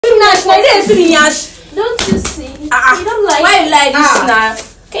Nash, now you see Nash. Don't you see? You don't like. Why you like this now?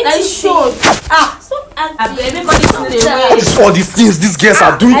 That is short. Stop acting. Everybody see the way. All these things these girls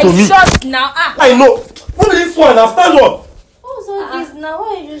are doing to me. Short now. I know. What is this one? Now stand up. What's all this now?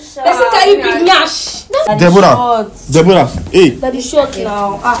 Why are you shout? Person carry big Nash. Deborah, hey. That is short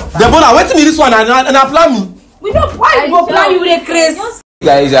now. Deborah, wait me this one and I plan me. We don't why you go plan you with a craze.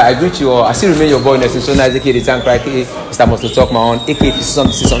 Guys, I greet you all. I still remain your boy, so nice. AK, the time crack, Mr. Must to talk my own. AK, if you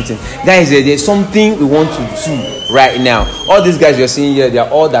see something. Guys, there's something we want to do right now. All these guys you're seeing here, they are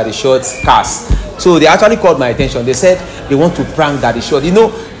all Daddy Short cast. So they actually called my attention. They said they want to prank Daddy Short. You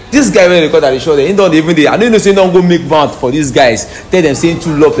know, this guy when they call Daddy Short, they don't even. I don't know say don't go make mouth for these guys. Tell them saying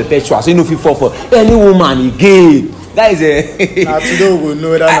true love perpetual. So you know if you fall for any woman again. That is a. Now today we will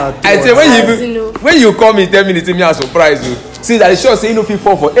know that. I say when you call me 10 minutes, me I surprise you. See that it's sure say no fit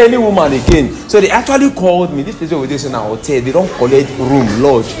fall for any woman again. So they actually called me. This place where we dey in our hotel, they don't collect room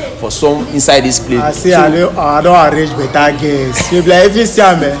lodge for some inside this place. I say so, I don't arrange better guests. You be like if you see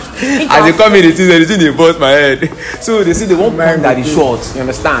me. As they come in, they see they bust my head. So they say they won't come Daddy Short. You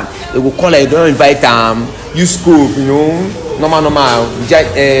understand? They will call like they don't invite use scope, you know. Normal,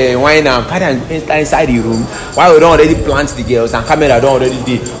 wine and carry enter inside the room. Why we don't already plant the girls and camera don't already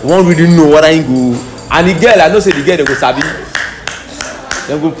dey. We won't really know what I go. And the girl, I know say the girl they go sabi.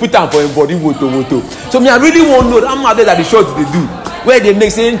 They go put am for him body woto. So me I really want to know how much that the short they do. Where they make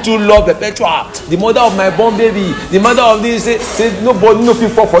saying true love perpetual. The mother of my born baby. The mother of this say nobody no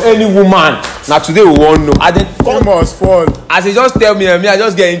fit fall for any woman. Now today we won't know. I then come must fall. As he just tell me I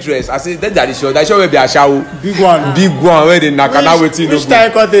just get interest. I say that the short. That short will be a shower. Big one Where they knock and waiting. Which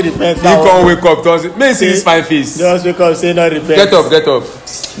time can't they repent? You can't wake up. May see this fine face. Just wake up, say no repent. Get up.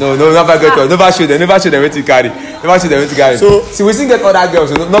 No, never get up. Never show them where to carry. So see, we still get other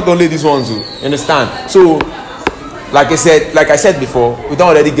girls, not only these ones. You understand? So, like I said before, we don't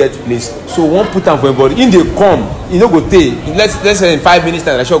already get place. So we won't put them for everybody. In they come, you know, go take. Let's say in 5 minutes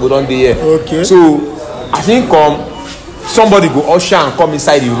time, I sure go down there. Okay. So I think somebody go usher and come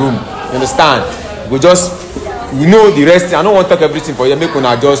inside the room. You understand? We just the rest. I don't want to talk everything for you. Make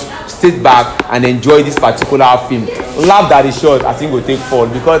una just sit back and enjoy this particular film. Laugh Daddy Short, I think will take fall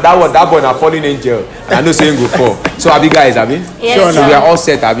because that boy a falling angel. And I know saying go fall. So Abi guys, Abi? Yes. Sure, so we are all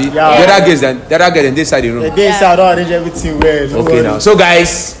set, Abi. Yeah. The other girls in this side of the room. The side don't arrange everything well. Okay now. So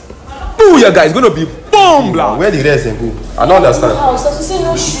guys, booyah guys, gonna be bomb blah. Where the rest go? I don't understand. House, as you say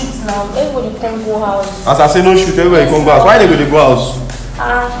no shoot now. Everybody can go house. As I say no shoot, everybody come go house. Why they go house?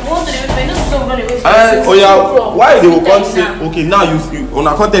 Go to the way. No stop run away. Oh yeah, why they will come say okay now you on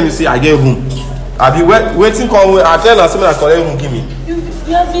a content you say I get room. I be waiting come I tell her say I collect room give me.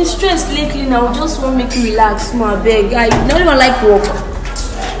 You have been stressed lately now. Just want to make you relax, my beg. I don't even like work.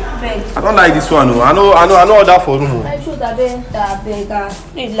 Beg. I don't like this one. No. I know order for room. I should have been that beg.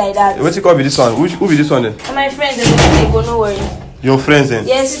 Please like that. What's it called be this one? Who be this one then? And my friends, they go no worry. Your friends then?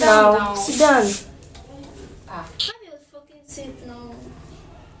 Yes, now. Sit down.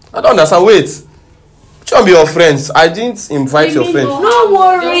 I don't understand. Wait. Show me your friends. I didn't invite your friends. No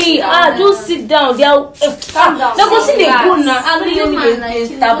worry. Just sit down. They'll calm down. They'll go see the good now. I'm really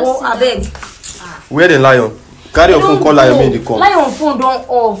table. I beg. Where the lion? Carry your phone. Call lion. Make the call. Lion phone don't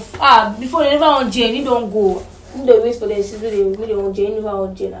off. Before they never on jail, you don't go. You don't wait for them. Since they on jail, you never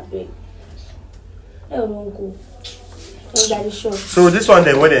on jail. I beg. They don't go. So this one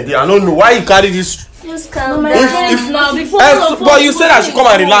then, where they? I don't know why you carry this. Just calm down. But you said I should come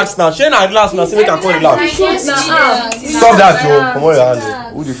and relax now. She not relax now. Say make I come relax. Stop that, Joe. Come on, your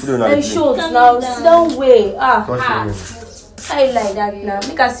hand. Who the fool now? Now sit down way. I like that now.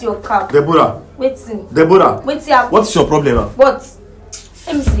 Make us see your cap. Deborah. Deborah. What's your problem now? What?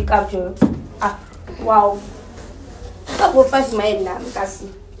 Let me see the capture. Wow. I go find my head now. Make us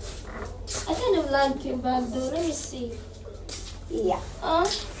see. I kind of like your bag though. Let me see. Yeah.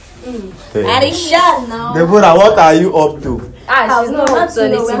 That is shot now. Deborah, what are you up to? She's not up to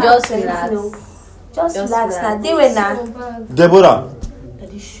anything. Just relax. Just relax now. They were now. Deborah.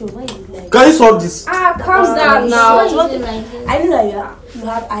 Can you solve this? Calm down now. I know that you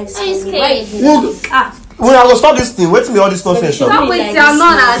have eyes. I'm scared. When I go stop this thing, wait me all this nonsense. Stop waiting, I'm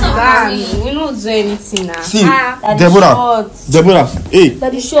not understand. We don't do anything now. See, Deborah, hey.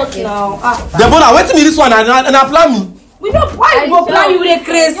 That is short now. Deborah, wait me this one and I plan me. We don't why you go plan you with a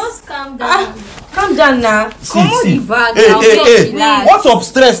craze. Just calm down. Calm down now. Come on the bag now. Hey. What's up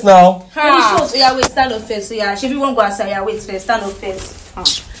stress now? That is short. Yeah, wait, stand up first. So yeah, if you won't go outside, yeah, wait first. Stand up first.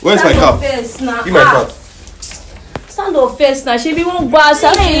 Where's my cap? Give my cap. Stand up first now. She be one boss.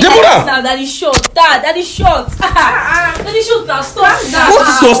 Deborah! That is short. That is short. That is short now. Stop now. What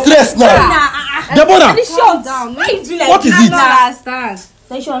is your stress now? Deborah! That is short down. What is it?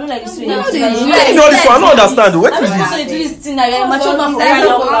 Like sure, I don't like this way. Wetin be all this one? I don't understand. What is this? This thing that you're mature man for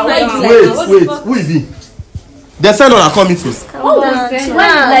Wait, who is he? They send on a committee. Stop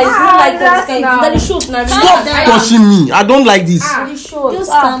touching me. I don't like this. Just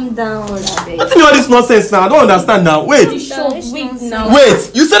calm down. What me all this nonsense now? I don't understand now. Wait, you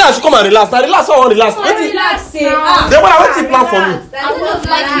said I should come and relax. Now relax, I want relax. Deborah, what's the plan for me?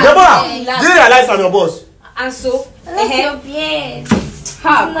 Deborah, do you realize I'm your boss? And so, Deborah,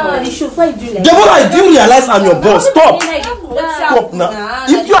 do you realize I'm your boss? Stop. Stop now.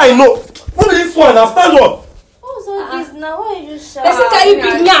 If you I know, who is this one? Now stand up. Now why are you shy? person carry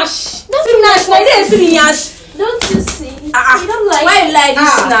big nyash. Big nyash, na dey see nyash. Don't you see? You don't like. Why you like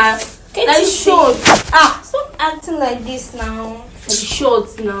this now? Get it short. Stop acting like this now.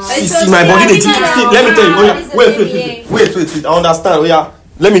 Short now. See my body dey see. Let me tell you. Wait. I understand. Oh yeah.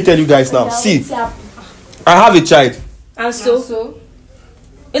 Let me tell you guys now. See, I have a child. And so.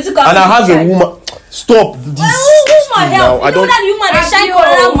 And I have a woman. Stop this. Now I don't.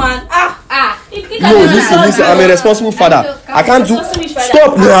 No, listen. I'm a responsible father. I can't do.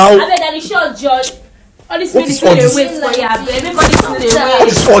 Stop now. What is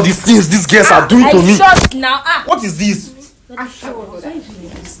all these things these girls are doing to me? What is this?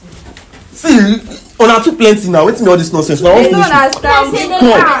 See, on too plenty now. Wait me all this nonsense. Now stop.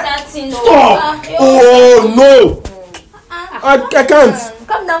 Oh no. I can't.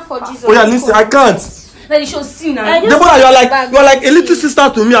 Come down for Jesus. Oh yeah, listen. I can't. Deborah, you're like a little sister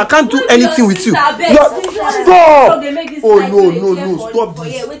to me. I can't do anything with you. Stop! Oh no! Stop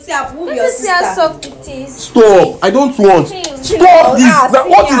this! Stop! I don't want. Stop this!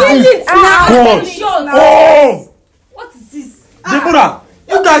 What is this? What is this? Deborah,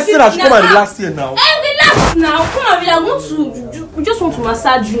 you guys said I should come and relax here now. Relax now. Come on, we just want to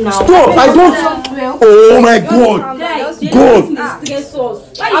massage you now. Stop! I don't. Oh my God! God!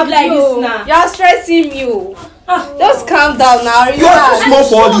 Why you like this now? You're stressing me. Just calm down now. You are too small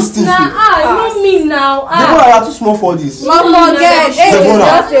for all these things. You know me now. Deborah, you are too small for this. Mama, forget.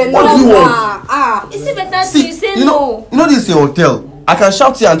 Deborah, what do you want? Is it better to See, say you know this is a hotel. I can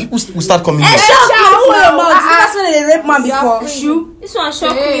shout here and people will start coming here. That's when they rape man before. This one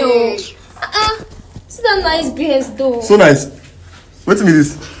shock me. See that nice beers though. So nice. Wait a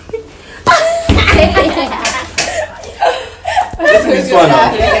minute. This one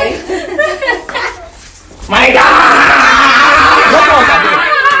now. My God!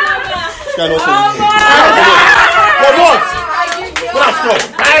 Cannot say for what? Stop.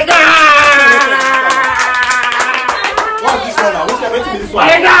 My God! What's this one now? Wait a minute. This one.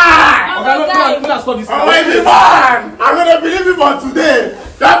 My God! I'm gonna believe you for today.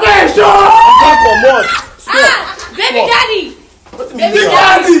 That man show. Baby daddy. Baby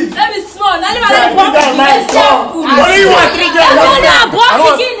daddy. Let me small. Now let me Only you want 3 girls.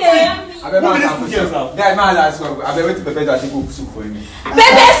 Guys, man, that's what I've been waiting for Pepe to cook soup for you.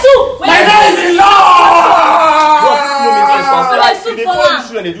 Pepe soup. My guy is in love.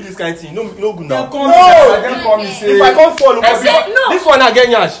 They do this kind of thing. No good now. If I can't fall, look at this one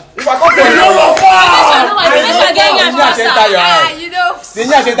again, Yash. If I can't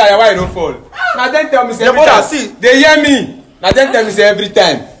fall, why you don't fall? Now then tell me, say every time. They hear me. Now then tell me, say every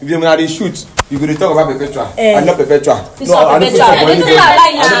time. If they when they shoot, you go to talk about Perpetua. I not Perpetua. No, I don't do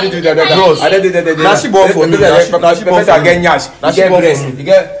that. I don't do that. Now she born for me. Now she born again, Yash. You get breast. You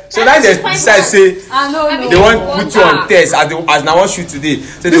get. So now they decide say they want put you on test as now want shoot today.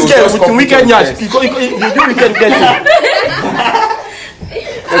 So this girl with the weekend Yash. You do weekend getting.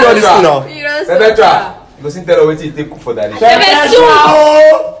 Perpetua. You go see tell her what you take for that.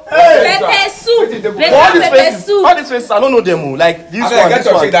 All these faces, I don't know them. Like this one. I don't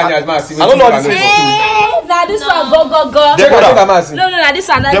know all these faces. Now this one go. Deborah. No, this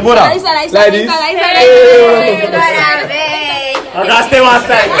one. Deborah. Like this. Okay, stay one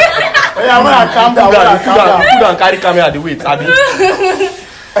side. Yeah, I'm gonna calm down. Put down, carry camera the weight. All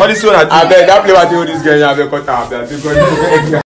this one, I bet that play what you this girl. I bet cut out.